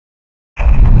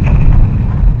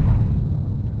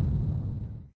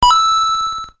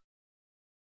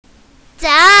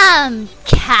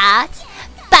Cat.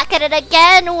 Back at it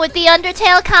again with the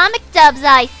Undertale comic dubs,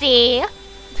 I see.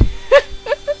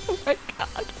 Oh my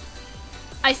god.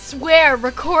 I swear,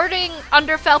 recording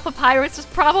Underfell Papyrus was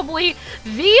probably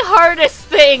the hardest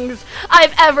things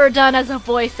I've ever done as a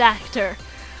voice actor.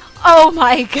 Oh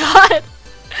my god.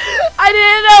 I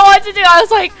didn't know what to do. I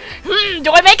was like,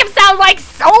 do I make him sound like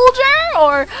Soldier?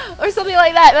 Or something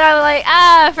like that. But I was like,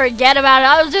 forget about it.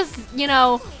 I'll just, you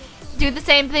know, do the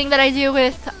same thing that I do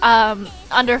with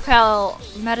Underfell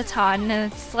Metaton.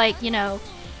 And it's like, you know,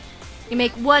 you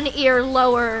make one ear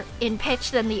lower in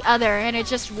pitch than the other, and it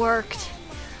just worked.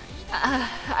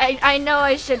 I know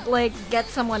I should, like, get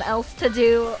someone else to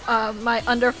do my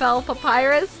Underfell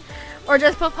Papyrus, or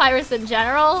just Papyrus in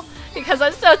general, because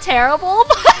I'm so terrible.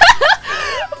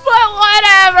 But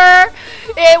whatever,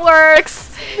 it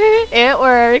works. It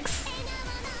works.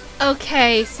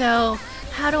 Okay, so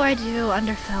how do I do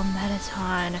Underfell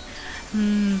Metaton?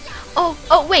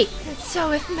 Oh wait,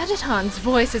 so if Metaton's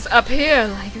voice is up here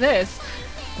like this,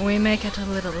 we make it a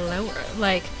little lower,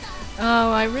 like,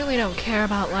 oh, I really don't care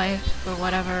about life, or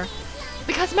whatever.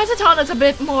 Because Metaton is a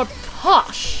bit more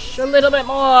posh, a little bit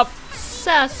more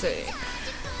sassy.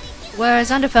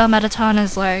 Whereas Underfell Metaton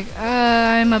is like,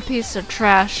 I'm a piece of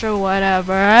trash or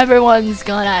whatever, everyone's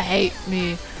gonna hate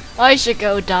me, I should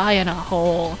go die in a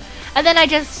hole. And then I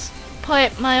just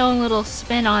put my own little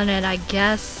spin on it, I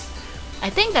guess. I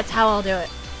think that's how I'll do it.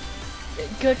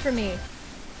 Good for me.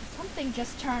 Something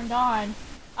just turned on.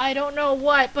 I don't know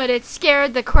what, but it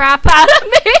scared the crap out of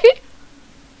me.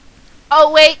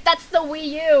 Oh wait, that's the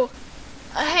Wii U.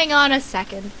 Hang on a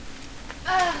second.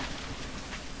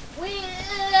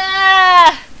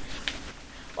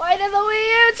 Why did the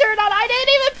Wii U turn on? I didn't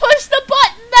even push the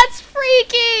button. That's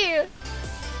freaky.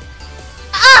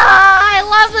 I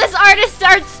love this artist's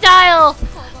art style.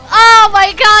 Oh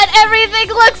my god, everything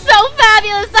looks so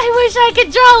fabulous. I wish I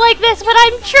could draw like this, but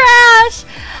I'm trash.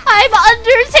 I'm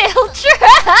Undertale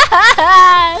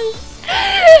trash.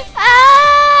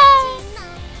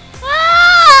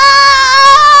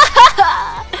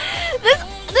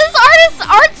 This artist's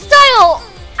art style.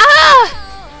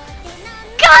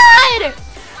 God,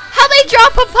 how they draw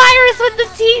Papyrus with the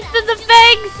teeth and the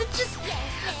fangs. Just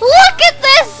look at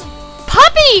this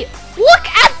puppy. Look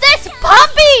at this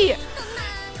puppy.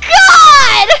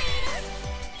 God!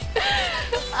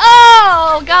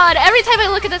 Oh god, every time I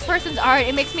look at this person's art,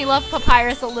 it makes me love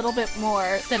Papyrus a little bit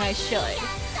more than I should.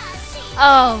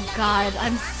 Oh god,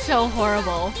 I'm so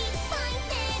horrible.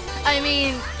 I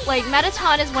mean, like,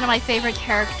 Metaton is one of my favorite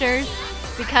characters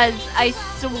because I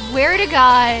swear to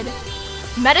god,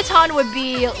 Metaton would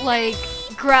be like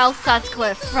Grell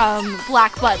Sutcliffe from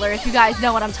Black Butler, if you guys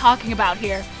know what I'm talking about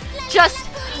here. Just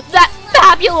that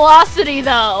fabulosity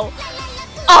though.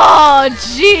 Oh,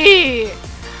 gee!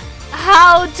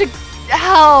 How?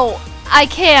 I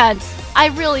can't. I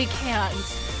really can't.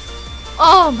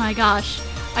 Oh my gosh.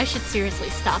 I should seriously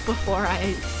stop before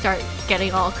I start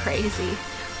getting all crazy.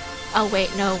 Oh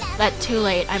wait, no. That's too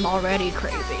late. I'm already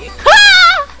crazy.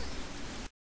 Ah!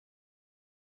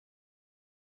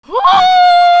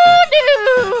 Oh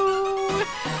no!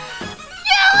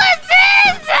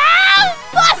 Skeletons have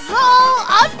muscle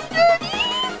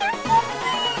underneath or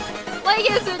something? Like,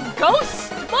 is it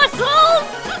ghost muscle?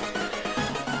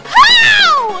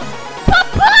 How?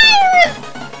 Papyrus!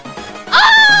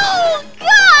 Oh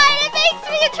god, it makes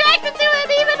me attracted to it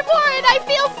even more, and I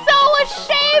feel so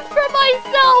ashamed for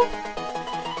myself.